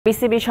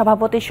BCB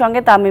সভাপতির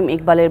সঙ্গে তামিম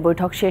ইকবালের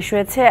বৈঠক শেষ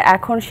হয়েছে,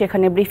 এখন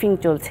সেখানে ব্রিফিং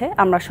চলছে।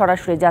 আমরা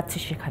সরাসরি যাচ্ছি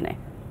সেখানে।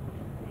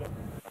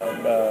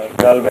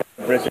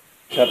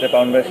 সাথে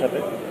পাউন্ডের সাথে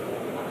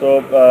তো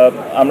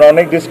আমরা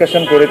অনেক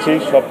ডিসকাশন করেছি,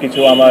 সব কিছু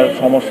আমার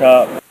সমস্যা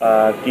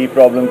কি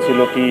প্রবলেম ছিল,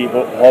 কি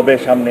হবে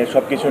সামনে,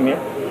 সব কিছু নিয়ে।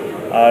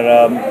 আর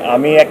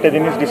আমি একটা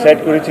জিনিস ডিসাইড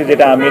করেছি,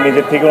 যেটা আমি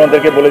নিজের থেকে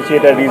ওনাদেরকে বলেছি,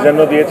 এটা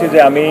রিজনও দিয়েছি যে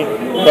আমি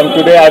from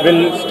today I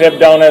will step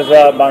down as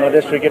a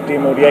Bangladesh cricket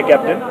team ODI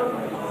captain.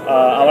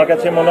 আমার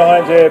কাছে মনে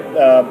হয় যে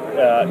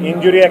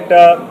ইনজুরি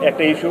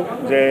একটা ইস্যু,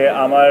 যে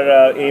আমার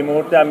এই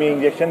মুহূর্তে আমি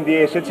ইঞ্জেকশন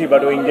দিয়ে এসেছি,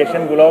 বাট ওই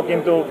ইঞ্জেকশনগুলোও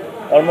কিন্তু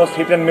অলমোস্ট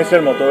হিট অ্যান্ড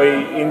মিসের মতো। ওই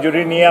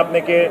ইনজুরি নিয়ে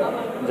আপনাকে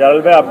জালাল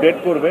ভাই আপডেট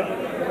করবে।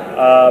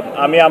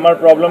 আমি আমার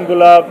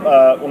প্রবলেমগুলো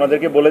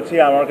ওনাদেরকে বলেছি।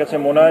 আমার কাছে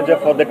মনে হয় যে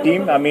ফর দ্য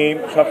টিম, আমি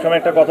সবসময়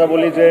একটা কথা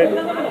বলি যে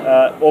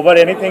over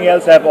anything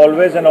else I have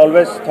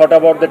always thought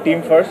about the team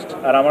first.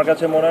 আর আমার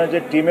কাছে মনে হয় যে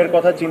টিমের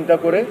কথা চিন্তা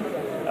করে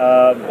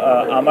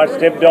আমার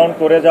স্টেপ ডাউন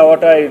করে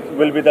যাওয়াটা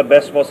will be the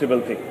best possible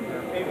thing.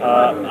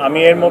 আমি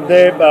এর মধ্যে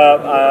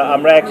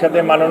আমরা একসাথে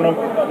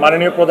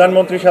মাননীয়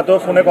প্রধানমন্ত্রীর সাথেও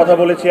ফোনে কথা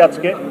বলেছি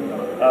আজকে।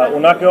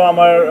 ওনাকেও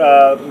আমার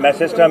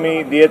মেসেজটা আমি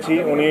দিয়েছি,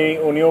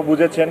 উনিও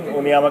বুঝেছেন।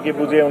 উনি আমাকে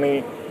বুঝে উনি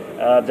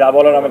যা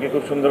বলার আমাকে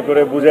খুব সুন্দর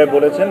করে বুঝে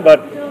বলেছেন।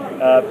 বাট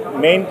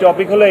মেইন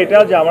টপিক হলো এটা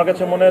যে আমার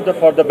কাছে মনে হয়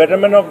for the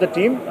betterment of the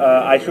team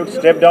I should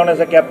step down as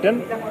a captain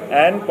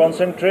and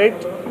concentrate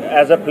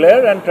as a player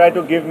and try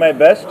to give my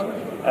best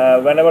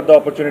whenever the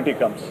opportunity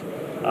comes.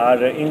 R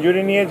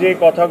injury নিয়ে যে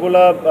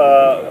কথাগুলো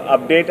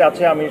আপডেট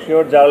আছে, আমি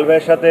sure Jalal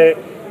ভাইয়ের সাথে,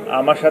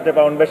 আমার সাথে,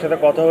 pound ভাইয়ের সাথে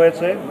কথা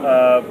হয়েছে,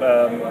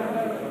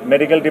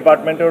 মেডিকেল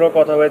ডিপার্টমেন্টেরও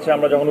কথা হয়েছে।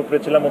 আমরা যখন উপরে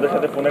ছিলাম ওদের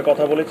সাথে ফোনে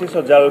কথা বলেছি। সো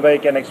জালাল ভাই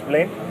ক্যান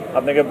এক্সপ্লেইন,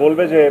 আপনাকে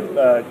বলবে যে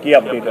কি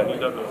আপডেট আছে।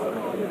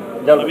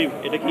 জালাল ভাই,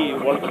 এটা কি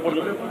ওয়ার্ল্ড কাপ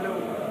পর্যন্ত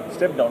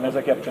step down as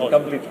a captain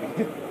completely?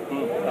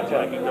 আচ্ছা,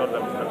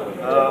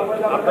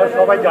 আপনারা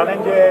সবাই জানেন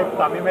যে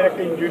তামিমের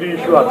একটা ইনজুরি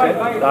ইস্যু আছে।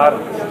 তার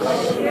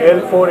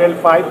L4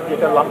 L5,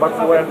 যেটা নাম্বার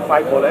 4 and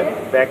 5 বলে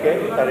ব্যাকে,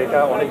 তার এটা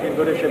অনেকদিন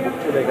ধরে সে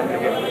ভুগছিল এখান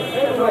থেকে,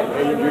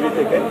 এই ইনজুরি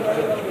থেকে।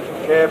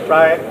 সে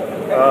প্রায়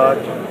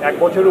 1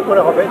 বছর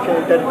উপরে হবে। সে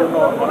এটার জন্য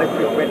অনেক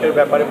ট্রিটমেন্টের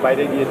ব্যাপারে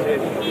বাইরে গিয়েছে,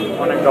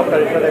 অনেক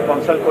ডক্টরের সাথে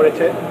কনসাল্ট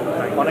করেছে,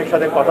 অনেক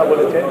সাথে কথা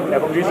বলেছে।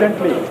 এবং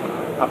রিসেন্টলি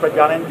আপনারা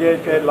জানেন যে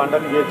সে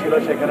লন্ডন গিয়েছিল,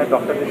 সেখানে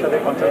ডক্টরদের সাথে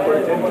কনসাল্ট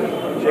করেছে,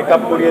 চেক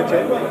আপ করিয়েছে।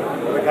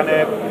 ওইখানে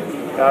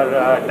তার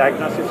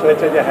ডায়াগনোসিস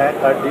হয়েছে যে হ্যাঁ,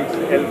 তার ডিস্ক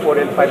L4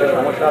 L5 এর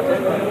সমস্যা আছে,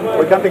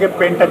 ওইখান থেকে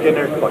পেনটা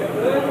জেনারেট করে।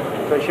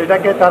 তো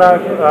সেটাকে তারা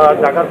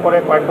দেখার পরে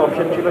কয়েকটা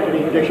অপশন ছিল, যদি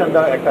ইঞ্জেকশন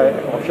দেওয়া একটা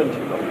অপশন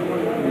ছিল।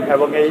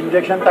 এবং এই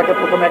ইঞ্জেকশন, তাকে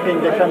প্রথমে একটা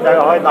ইঞ্জেকশন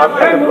দেওয়া হয়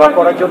নার্ভটাকে ব্লক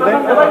করার জন্য।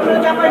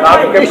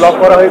 নার্ভকে ব্লক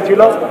করা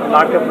হয়েছিল।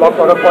 নার্ভকে ব্লক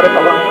করার পরে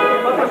তখন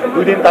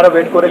 2 দিন তারা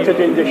ওয়েট করেছে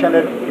যে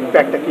ইঞ্জেকশনের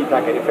ইম্প্যাক্টটা কী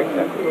থাকে,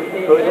 এফেক্টটা।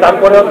 তো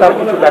তারপরেও তার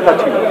কিছু ব্যথা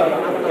ছিল।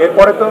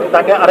 এরপরে তো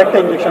তাকে আরেকটা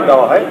ইঞ্জেকশন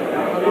দেওয়া হয়,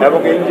 এবং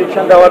এই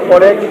ইঞ্জেকশন দেওয়ার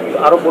পরে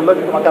আরও বললো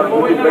যে তোমাকে আরও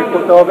 2 দিন ওয়েট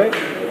করতে হবে,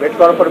 ওয়েট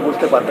করার পরে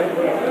বুঝতে পারবে।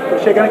 তো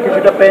সেখানে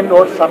কিছুটা পেন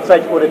ওর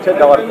সাবসাইড করেছে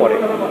দেওয়ার পরে।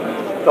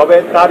 তবে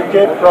তার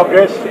যে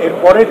প্রগ্রেস,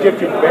 এরপরের যে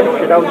ট্রিটমেন্ট,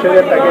 সেটা হচ্ছে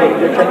যে তাকে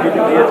ইঞ্জেকশন যেটি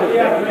দিয়েছে,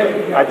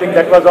 I think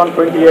that was on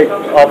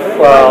 28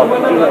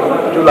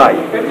 July.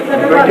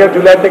 20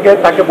 July থেকে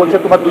তাকে বলছে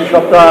তোমার 2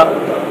 সপ্তাহ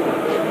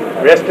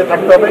রেস্টে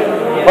থাকতে হবে।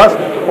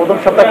 প্রথম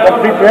সপ্তাহ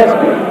কমপ্লিট রেস্ট,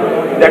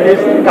 দ্যাট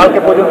ইজ কালকে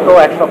পর্যন্ত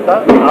 1 সপ্তাহ,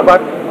 আবার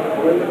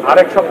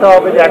আরেক সপ্তাহ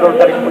হবে যে 11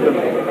 তারিখ পর্যন্ত।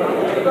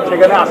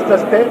 সেখানে আস্তে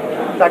আস্তে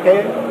তাকে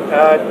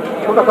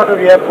ছোটোখাটো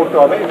রিহ্যাব করতে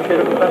হবে।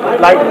 সেরকম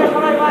লাইট,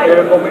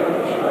 এরকম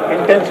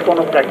ইন্টেন্স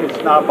কোনো প্র্যাকটিস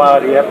না বা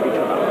রিহ্যাব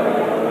কিছু না।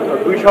 তো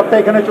 2 সপ্তাহ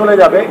এখানে চলে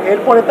যাবে।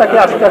 এরপরে তাকে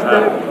আস্তে আস্তে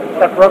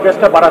তার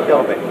প্রোগ্রেসটা বাড়াতে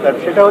হবে।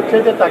 সেটা হচ্ছে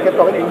যে তাকে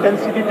তখন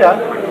ইন্টেন্সিটিটা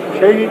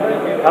সেই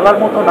খেলার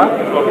মতো না,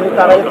 কিন্তু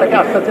তার আগে তাকে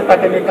আস্তে আস্তে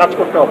তাকে নিয়ে কাজ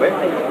করতে হবে।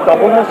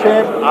 তখনও সে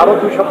আরও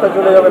 2 সপ্তাহ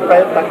চলে যাবে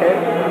প্রায় তাকে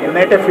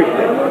নেটে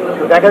ফিরতে।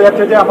 তো দেখা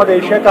যাচ্ছে যে আমাদের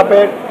এশিয়া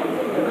কাপের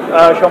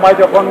সময়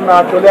যখন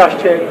চলে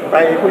আসছে,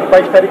 প্রায়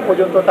 21-22 তারিখ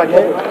পর্যন্ত তাকে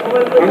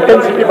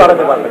ইন্টেন্সিটি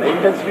বাড়াতে পারবে না।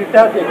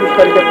 ইন্টেন্সিটিটা 21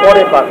 তারিখের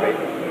পরে পারবে।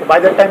 বাই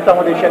দ্যাট টাইম তো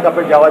আমাদের এশিয়া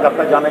কাপের যাওয়া,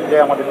 আপনারা জানেন যে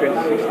আমাদের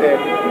 26-এ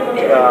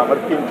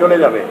আমাদের টিম চলে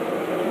যাবে।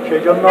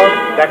 সেই জন্য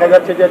দেখা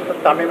যাচ্ছে যে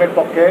তামিমের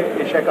পক্ষে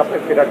এশিয়া কাপে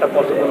ফেরাটা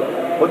পসিবল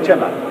হচ্ছে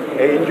না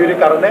এই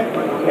ইনজুরির কারণে।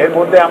 এর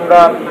মধ্যে আমরা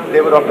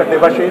ডক্টর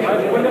দেবাশিস,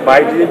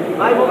 বাইজি,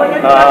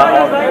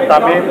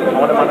 তামিম,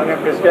 আমাদের মাননীয়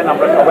প্রেসিডেন্ট,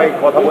 আমরা সবাই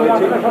কথা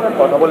বলেছি।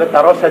 কথা বলে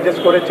তারাও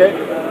সাজেস্ট করেছে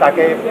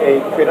তাকে এই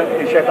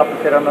এশিয়া কাপে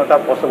ফেরানোটা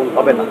পসিবল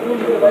হবে না।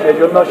 সেই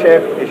জন্য সে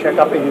এশিয়া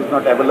কাপে ইজ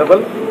নট অ্যাভেলেবল।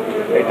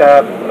 এটা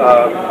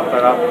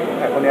আপনারা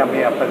এখনই আমি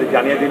আপনাদের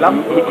জানিয়ে দিলাম।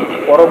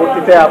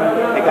 পরবর্তীতে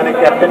এখানে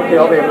ক্যাপ্টেন কী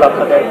হবে এগুলো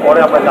আপনাদের পরে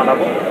আমরা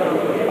জানাবো।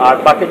 আর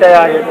বাকিটা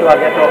একটু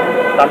আগে তো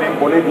তামিম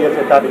বলে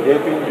দিয়েছে, তার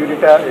যেহেতু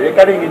ইঞ্জুরিটা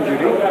রেকারিং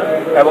ইঞ্জুরি,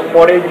 এবং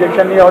পরে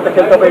ইঞ্জেকশন নিয়ে হয়তো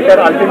খেলতে হবে।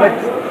 এটার আলটিমেট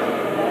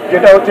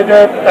যেটা হচ্ছে যে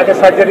তাকে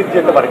সার্জারিতে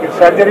যেতে পারে, কিন্তু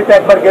সার্জারিতে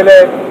একবার গেলে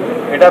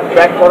এটা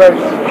ব্যাক করা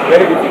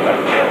ভেরি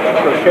ডিফিকাল্ট।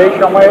 তো সেই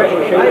সময়ে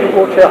সেইটুকু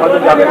সে হয়তো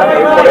যাবে না।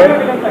 এরপরে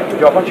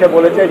যখন সে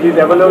বলেছে he is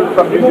available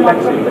from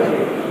New Zealand series,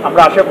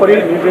 আমরা আশা করি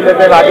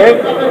নিউজিল্যান্ডের আগে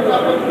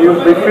he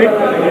will be fit.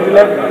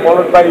 New Zealand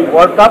followed by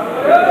world cup,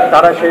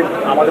 তারা সেই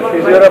আমাদের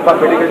ফিজিওরা বা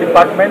মেডিকেল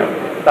ডিপার্টমেন্ট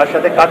তার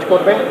সাথে কাজ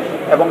করবে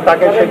এবং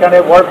তাকে সেখানে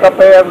ওয়ার্ল্ড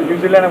কাপে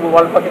নিউজিল্যান্ড এবং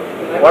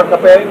ওয়ার্ল্ড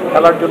কাপে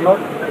খেলার জন্য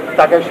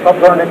তাকে সব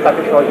ধরনের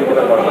তাকে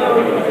সহযোগিতা করা হবে।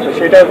 তো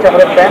সেটা হচ্ছে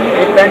আমাদের প্ল্যান।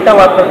 এই প্ল্যানটাও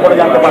আপনার পরে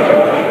জানতে পারবেন,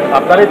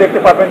 আপনারাই দেখতে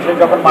পাবেন সে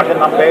যখন মাঠে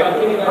নামবে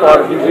ফর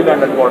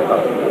নিউজিল্যান্ডের ওয়ার্ল্ড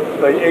কাপ।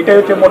 তো এইটাই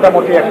হচ্ছে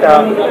মোটামুটি একটা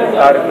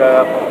তার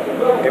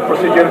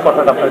প্রসিডিওর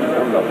কথাটা আপনার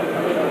বললাম।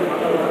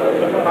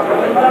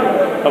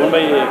 তখন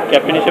ভাই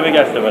ক্যাপ্টেন হিসেবে কি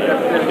আসতে পারে?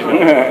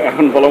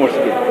 এখন বলা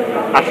মুশকিল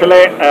আসলে।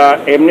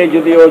 এমনি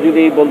যদি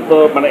বলতো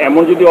মানে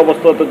এমন যদি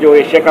অবস্থা হতো যে ও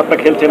এশিয়া কাপটা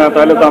খেলছে না,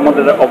 তাহলে তো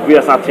আমাদের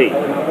অবভিয়াস আছেই,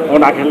 ও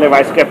না খেললে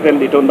ভাইস ক্যাপ্টেন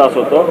লিটন দাস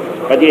হতো।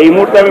 কাজে এই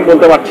মুহূর্তে আমি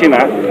বলতে পারছি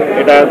না,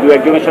 এটা দু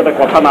একজনের সাথে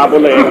কথা না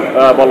বলে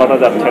বলাটা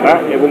যাচ্ছে না।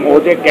 এবং ও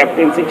যে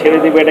ক্যাপ্টেন্সি ছেড়ে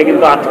দিবে এটা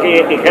কিন্তু আজকে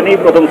এখানেই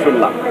প্রথম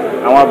শুনলাম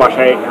আমার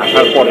বাসায়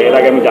আসার পরে, এর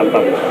আগে আমি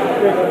জানতাম না।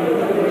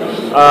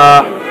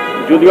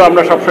 যদিও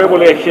আমরা সবসময়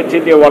বলে এসেছি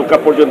যে ওয়ার্ল্ড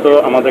কাপ পর্যন্ত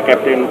আমাদের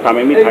ক্যাপ্টেন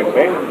তামিমই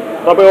থাকবে,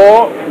 তবে ও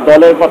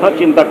দলের কথা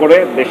চিন্তা করে,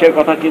 দেশের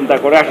কথা চিন্তা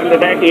করে, আসলে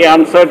এটা এই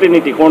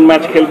আনসার্টেনিটি, কোন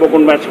ম্যাচ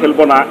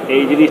খেলবো না,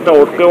 এই জিনিসটা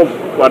ওরকেও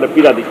মানে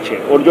পীড়া দিচ্ছে।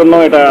 ওর জন্য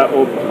এটা ও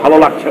ভালো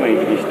লাগছে না এই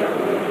জিনিসটা,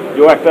 যে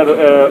ও একটা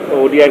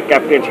ওডিআই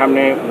ক্যাপ্টেন,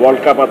 সামনে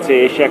ওয়ার্ল্ড কাপ আছে,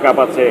 এশিয়া কাপ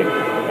আছে,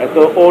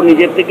 তো ও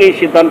নিজের থেকেই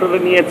সিদ্ধান্তটা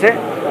নিয়েছে।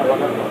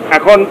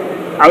 এখন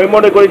আমি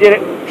মনে করি যে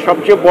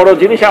সবচেয়ে বড়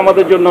জিনিস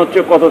আমাদের জন্য হচ্ছে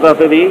কত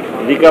তাড়াতাড়ি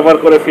রিকভার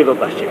করে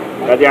ফেরত আসে।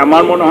 কাজে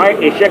আমার মনে হয়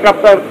এশিয়া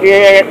কাপটাকে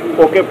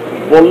ওকে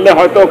বললে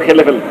হয়তো ও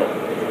খেলে ফেলতো।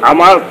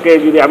 আমাকে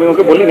যদি, আমি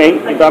ওকে বলি নাই,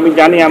 কিন্তু আমি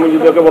জানি আমি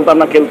যদি ওকে বলতাম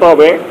না খেলতে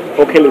হবে,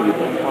 ও খেলে দিত।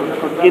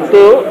 কিন্তু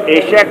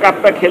এশিয়া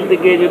কাপটা খেলতে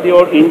গিয়ে যদি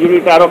ওর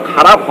ইনজুরিটা আরও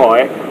খারাপ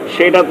হয়,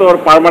 সেটা তো ওর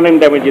পার্মানেন্ট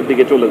ড্যামেজের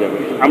দিকে চলে যাবে।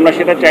 আমরা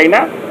সেটা চাই না,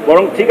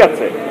 বরং ঠিক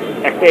আছে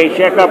একটা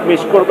এশিয়া কাপ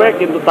মিস করবে,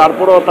 কিন্তু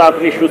তারপরেও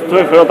তাড়াতাড়ি সুস্থ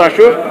হয়ে ফেরত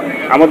আসুক।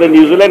 আমাদের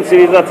নিউজিল্যান্ড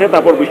সিরিজ আছে,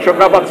 তারপর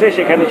বিশ্বকাপ আছে,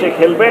 সেখানে সে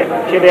খেলবে,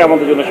 সেটাই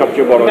আমাদের জন্য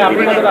সবচেয়ে বড়।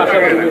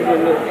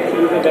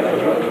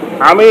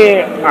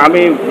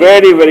 আমি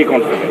ভেরি ভেরি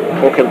কনফিডেন্ট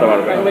ও খেলতে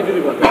পারবে।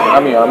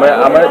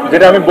 আমার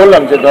যেটা আমি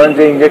বললাম যে ধরেন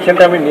যে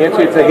ইঞ্জেকশনটা আমি নিয়েছি,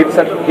 it's a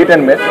hit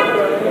and miss.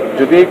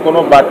 যদি কোনো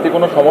বাড়তি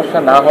কোনো সমস্যা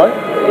না হয়,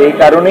 এই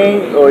কারণেই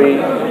ওই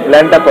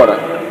প্ল্যানটা করা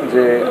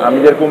যে আমি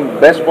যেরকম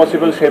বেস্ট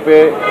পসিবল শেপে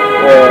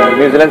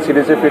নিউজিল্যান্ড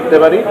সিরিজে ফিরতে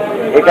পারি,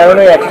 এই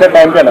কারণে এক্সট্রা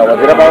টাইমটা নেওয়া।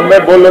 যেটা পাবন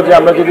ভাই বললো যে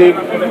আমরা যদি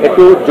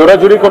একটু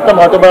জোরাজুরি করতাম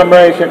হয়তো বা আমরা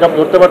এশিয়া কাপ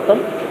ধরতে পারতাম,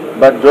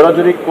 বাট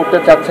জোরাজুরি করতে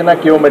চাচ্ছে না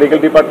কেউ, মেডিকেল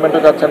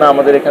ডিপার্টমেন্টও চাচ্ছে না,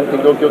 আমাদের এখান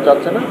থেকেও কেউ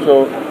চাচ্ছে না। So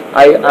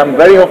I am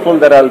very hopeful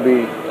that আইল be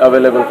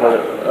available for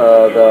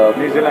the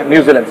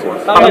New Zealand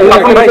series.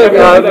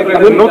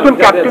 নতুন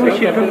ক্যাপ্টেনের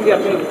সিদ্ধান্ত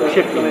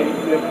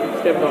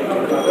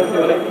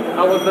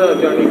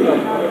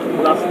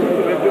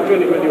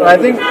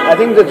I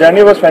think the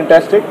journey was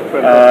fantastic.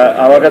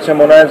 Our kache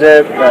mone hoy je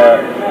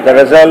the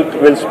result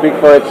will speak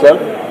for itself,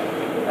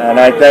 and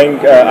I think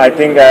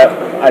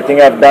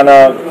I've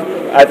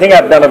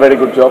done a very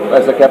good job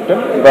as a captain.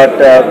 But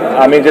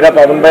আমি যেটা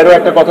পাবন ভাইয়েরও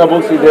একটা কথা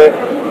বলছি যে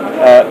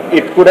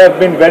it could have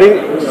been very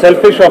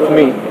selfish of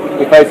me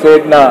if I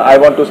said না I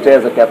want to stay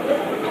as a captain,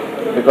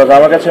 because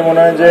আমার কাছে মনে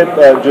হয় যে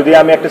যদি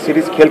আমি একটা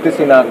সিরিজ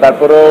খেলতেছি না,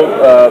 তারপরেও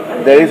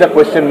there is a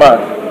question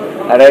mark,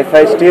 and if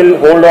I still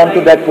hold on to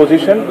that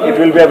position, it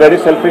will be a very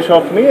selfish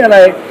of me, and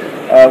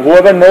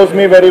whoever knows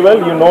me very well,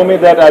 you know me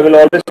that I will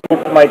always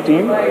put my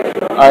team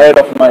ahead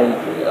of my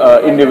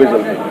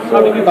individual team. So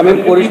আমি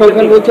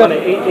পরিসংখ্যান বলছি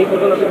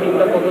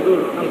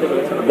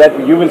that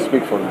you will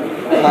speak for me.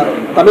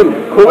 Tamim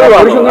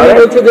পরিসংখ্যান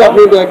বলছে যে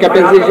আপনি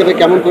captaincy হিসেবে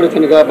কেমন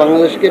করেছেন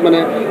বাংলাদেশকে, মানে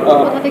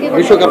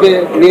বিশ্বকাপে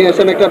নিয়ে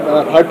আসেন একটা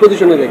থার্ড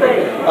পজিশনে রেখে।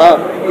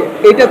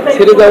 এইটা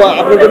ছেড়ে দেওয়া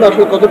আপনার জন্য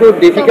আসলে কতটুকু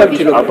ডিফিকাল্ট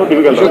ছিল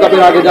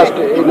বিশ্বকাপের আগে? জাস্ট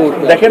এই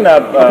মুহূর্তে দেখেন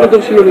আপনার তো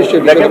ছিল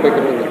নিশ্চয়ই বিশ্বকাপে।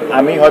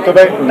 আমি হয়তো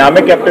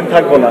নামে ক্যাপ্টেন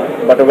থাকবো না,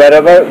 but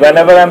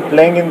whenever I'm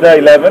playing in the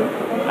 11,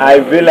 I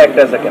will act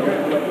as a captain.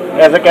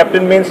 As a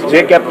captain means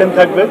যে ক্যাপ্টেন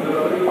থাকবে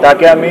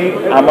তাকে আমি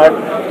আমার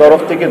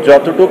তরফ থেকে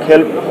যতটুকু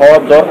হেল্প হওয়া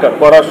দরকার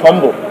করা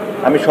সম্ভব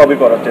আমি সবই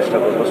করার চেষ্টা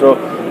করবো। So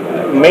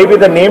maybe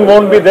the name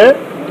won't be there,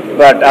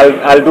 but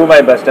I'll do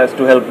my best as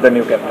to help the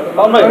new captain.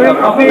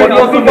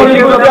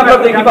 আমরা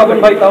দেখি পাবেন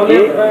ভাই, তাহলে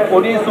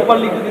ওডিআই সুপার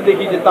লিগ যদি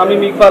দেখি যে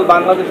তামিম ইকবাল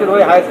বাংলাদেশের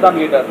হয়ে হাইয়েস্ট রান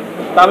গেটার,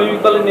 তামিম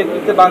ইকবালের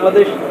নেতৃত্বে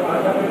বাংলাদেশ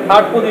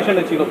থার্ড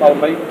পজিশনে ছিল পাবেন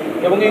ভাই,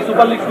 এবং এই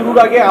সুপার লিগ শুরুর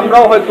আগে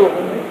আমরাও হয়তো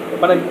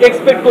মানে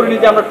এক্সপেক্ট করিনি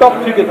যে আমরা টপ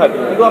 3-তে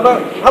থাকবো, কিন্তু আমরা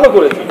ভালো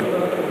করেছি।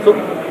 তো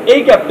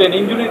এই ক্যাপ্টেন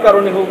ইনজুরির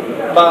কারণে হোক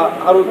বা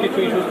আরো কিছু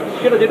ইস্যু,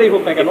 সেটা যেটাই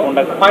হোক না কেন,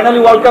 ফাইনালি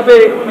ওয়ার্ল্ড কাপে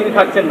তিনি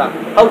থাকছেন না।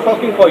 How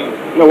shocking for you?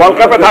 World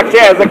কাপে থাকছে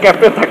অ্যাজ এ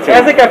ক্যাপ্টেন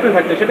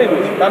থাকছে, সেটাই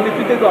বলছি, তার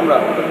নেতৃত্বে তো আমরা।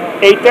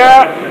 এইটা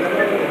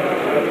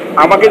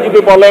আমাকে যদি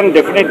বলেন,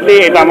 ডেফিনেটলি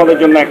এটা আমাদের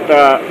জন্য একটা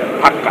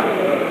ধাক্কা।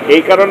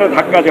 এই কারণে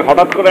ধাক্কা যে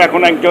হঠাৎ করে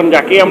এখন একজন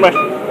যাকেই আমরা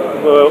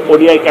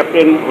ওডিআই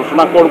ক্যাপ্টেন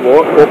ঘোষণা করব,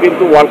 ও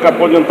কিন্তু ওয়ার্ল্ড কাপ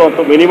পর্যন্ত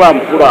মিনিমাম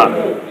পুরা